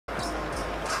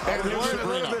And here's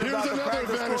another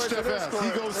advantage Steph has. He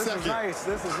goes second.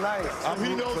 This is nice.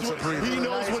 He knows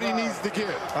what he needs to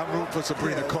get. I'm rooting for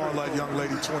Sabrina. Call that young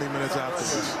lady 20 minutes after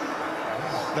this.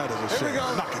 That is a shame.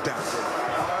 Knock it down.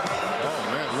 Oh,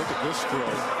 man, look at this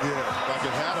stroke. Yeah. Like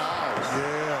it had eyes.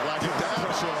 Yeah. Like it had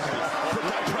pressure on him. Put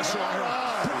that pressure on him.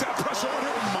 Put that pressure on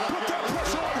him. Put that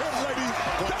pressure on him, lady.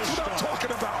 That's what I'm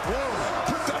talking about.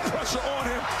 Put that pressure on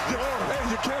him. Hey,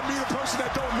 you can't be the person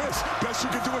that don't miss. Best you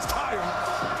can do is tie him.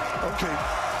 Okay.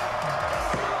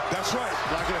 That's right.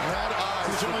 Like it had eyes.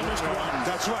 He's only missed one.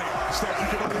 That's right. Steph,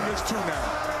 you can only miss two now.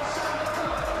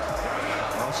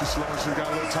 Oh, she's slowing. She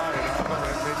got a little tired.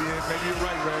 Maybe you're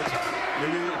right, Reg.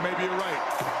 Maybe you're right.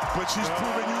 But she's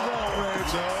proving you wrong, Reg.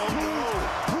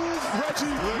 Prove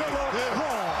Reggie Miller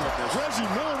wrong. Reggie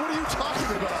Miller, what are you talking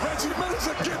about? Reggie Miller's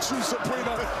against you,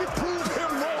 Sabrina. Prove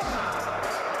him wrong.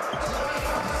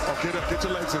 Oh, get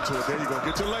your legs into it. There you go.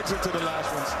 Get your legs into the last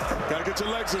ones. Gotta get your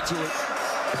legs into it.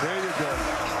 There you go.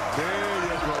 There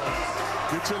you go.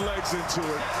 Get your legs into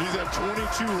it. He's at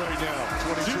 22 right now.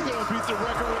 22. She's going to beat the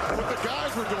record with what the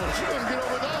guys were doing. She's going to get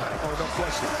over that. Oh, no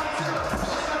question.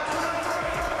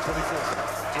 24.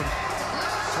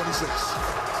 26.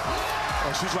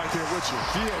 Oh, she's right there with you.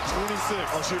 She had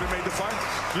 26. Oh, she would have made the final?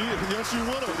 Yes, she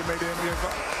would have. She would have made the NBA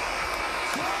final.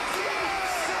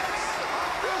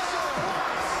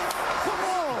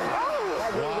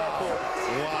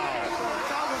 Wow.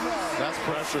 That's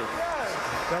pressure.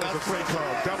 That was a fake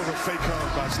hug. That was a fake hug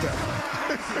by Steph.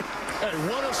 Hey,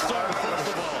 what a start,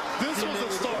 first of all. This was the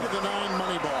start of the 9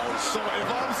 money balls. So if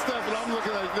I'm Steph and I'm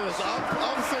looking like this,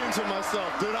 I'm saying to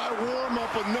myself, did I warm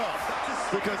up enough?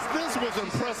 Because this was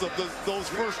impressive, those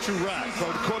first 2 racks. So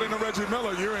according to Reggie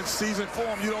Miller, you're in season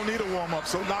form. You don't need a warm-up,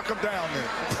 so knock him down then.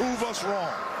 Prove us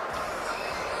wrong.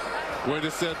 Way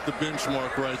to set the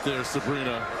benchmark right there,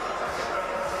 Sabrina.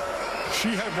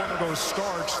 She had one of those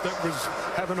starts that was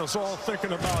having us all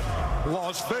thinking about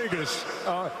Las Vegas,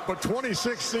 but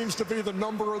 26 seems to be the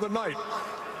number of the night.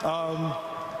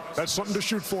 That's something to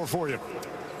shoot for you.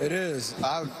 It is.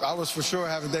 I was for sure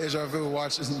having deja vu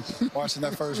watching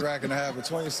that first rack and a half. But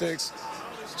 26,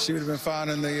 she would have been fine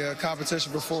in the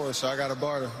competition before, so I got a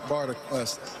bar to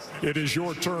quest. It is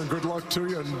your turn. Good luck to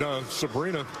you. And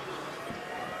Sabrina,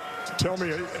 tell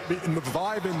me, in the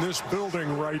vibe in this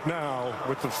building right now,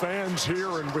 with the fans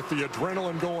here and with the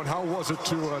adrenaline going, how was it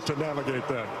to navigate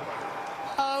that?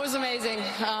 Oh, it was amazing.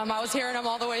 I was hearing them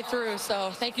all the way through,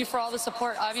 so thank you for all the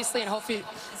support, obviously, and hopefully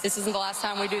this isn't the last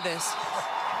time we do this.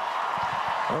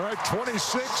 All right,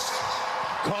 26.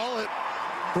 Call it.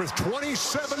 With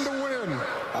 27 to win.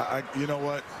 You know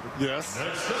what? Yes.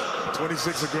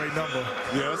 26 is a great number.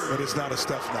 Yes. But it's not a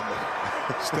Steph number.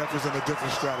 Steph is in a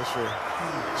different stratosphere.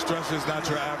 Steph is not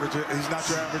your average. He's not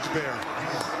your average bear.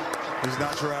 He's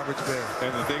not your average bear.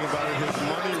 And the thing about it, his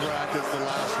money rack is the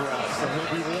last rack, so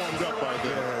he'll be warmed up by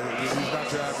then. Yeah, he's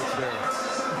not your average bear.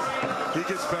 He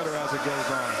gets better as it goes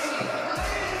on.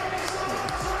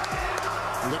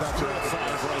 He's not your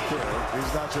average right there.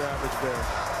 He's not your average bear.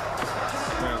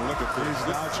 Man, look at this. He's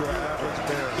not your average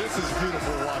bear. This is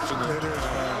beautiful watching this. It is,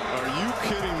 man. Are you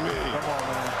kidding me? Come on,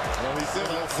 man. Well, he said,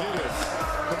 let's see it.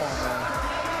 Come on, man.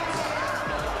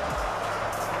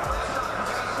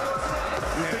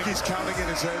 You think he's counting in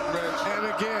his head, Reg? And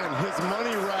again, his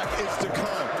money rack is to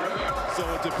come. So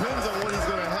it depends on what he's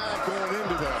going to have going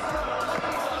into that.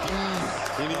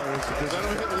 He needs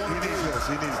this.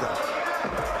 He needs that.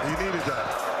 He needed that.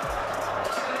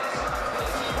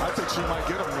 I think she might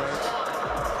get him, Reg.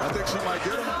 I think she might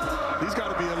get him. He's got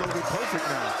to be a little bit perfect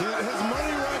now. His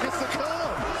money rack is to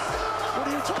come. What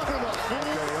are you talking about,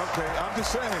 Vinny? Okay. I'm just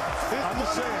saying.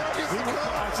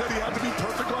 I said he had to be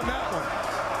perfect on that one.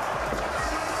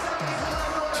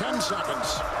 10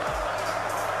 seconds.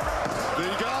 He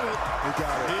got it. He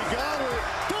got it. He got it.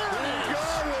 He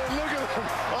got it. Look at him.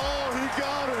 Oh, he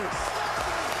got it.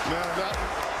 Man, that's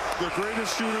the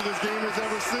greatest shooter this game has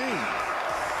ever seen.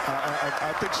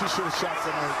 I think she should have shot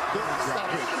from the women's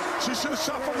round. She should have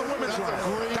shot from the women's round.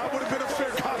 That would have been a fair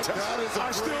contest.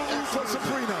 I still root for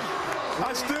Sabrina.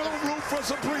 I still root for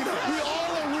Sabrina. We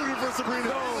all are rooting for Sabrina.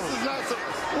 No. This is not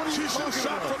She should have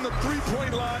shot from the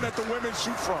three-point line that the women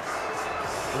shoot from.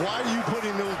 Why are you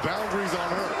putting those boundaries on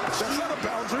her? That's not a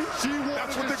boundary.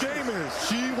 That's what the game is.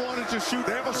 She wanted to shoot.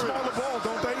 They have a smaller ball,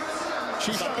 don't they?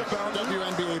 She shot with the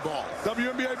WNBA ball.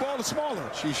 WNBA ball is smaller.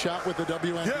 She shot with the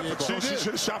WNBA yeah, ball. She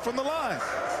should have shot from the line.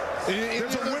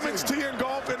 There's a women's tee in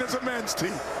golf and there's a men's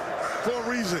tee. For a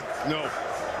reason. No.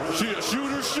 Shooters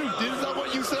shoot. Isn't that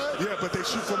what you said? Yeah, but they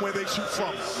shoot from where they shoot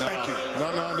from. Thank you.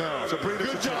 No. Sabrina,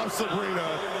 good job, Sabrina.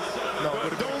 No,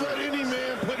 but don't let any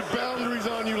man put boundaries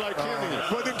on you like Kenny.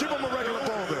 Well, then give him a regular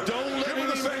ball then. Don't let give him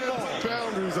the same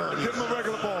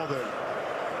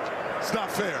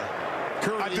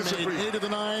I disagree. Made 8 of the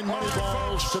 9 money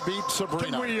balls to beat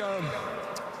Sabrina.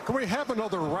 Can we have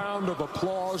another round of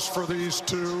applause for these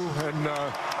two? And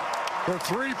the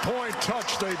three-point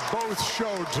touch they both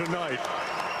showed tonight.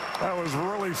 That was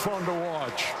really fun to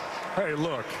watch. Hey,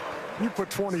 look, you put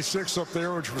 26 up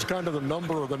there, which was kind of the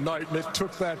number of the night, and it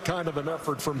took that kind of an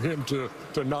effort from him to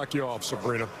knock you off,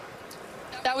 Sabrina.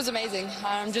 That was amazing.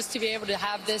 Just to be able to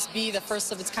have this be the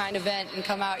first of its kind event and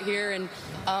come out here and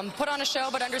put on a show,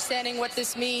 but understanding what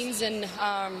this means, and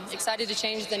excited to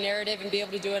change the narrative and be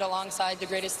able to do it alongside the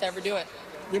greatest to ever do it.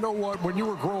 You know what? When you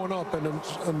were growing up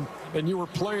and you were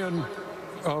playing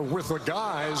with the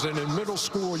guys, and in middle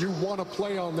school you want to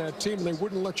play on that team, and they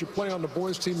wouldn't let you play on the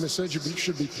boys' team. They said you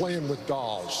should be playing with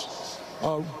dolls.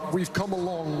 We've come a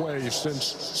long way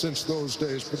since those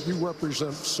days, but you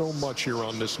represent so much here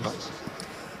on this night.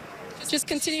 Just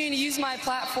continuing to use my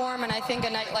platform, and I think a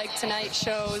night like tonight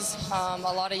shows a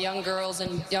lot of young girls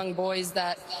and young boys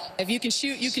that if you can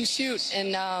shoot, you can shoot,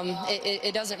 and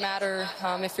it doesn't matter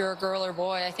if you're a girl or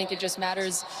boy. I think it just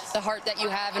matters the heart that you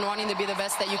have and wanting to be the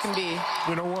best that you can be.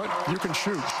 You know what? You can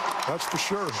shoot. That's for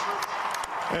sure.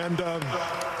 And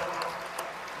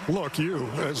look,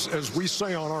 as we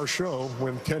say on our show,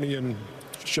 when Kenny and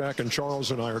Shaq and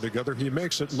Charles and I are together, he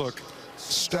makes it look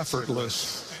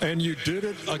effortless. And you did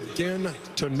it again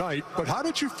tonight. But how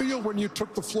did you feel when you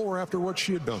took the floor after what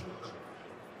she had done?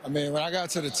 I mean, when I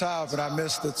got to the top and I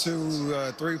missed the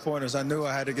 2 three-pointers, I knew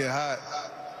I had to get hot.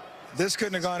 This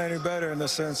couldn't have gone any better in the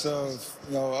sense of,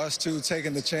 you know, us two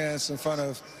taking the chance in front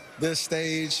of this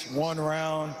stage, one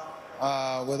round,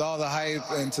 with all the hype,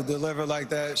 and to deliver like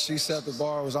that. She set the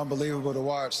bar. It was unbelievable to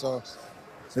watch. So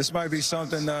this might be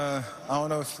something, I don't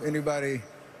know if anybody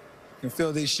can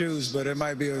fill these shoes, but it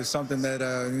might be something that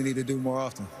we need to do more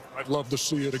often. I'd love to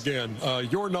see it again.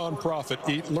 Your nonprofit,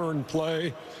 Eat, Learn,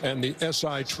 Play, and the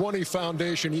SI20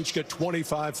 Foundation each get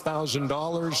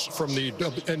 $25,000 from the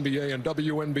NBA and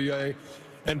WNBA.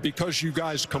 And because you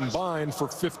guys combined for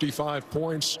 55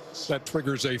 points, that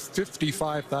triggers a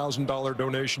 $55,000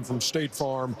 donation from State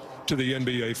Farm to the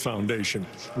NBA Foundation.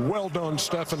 Well done,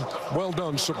 Stephen. Well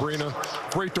done, Sabrina.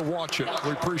 Great to watch it.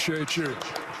 We appreciate you.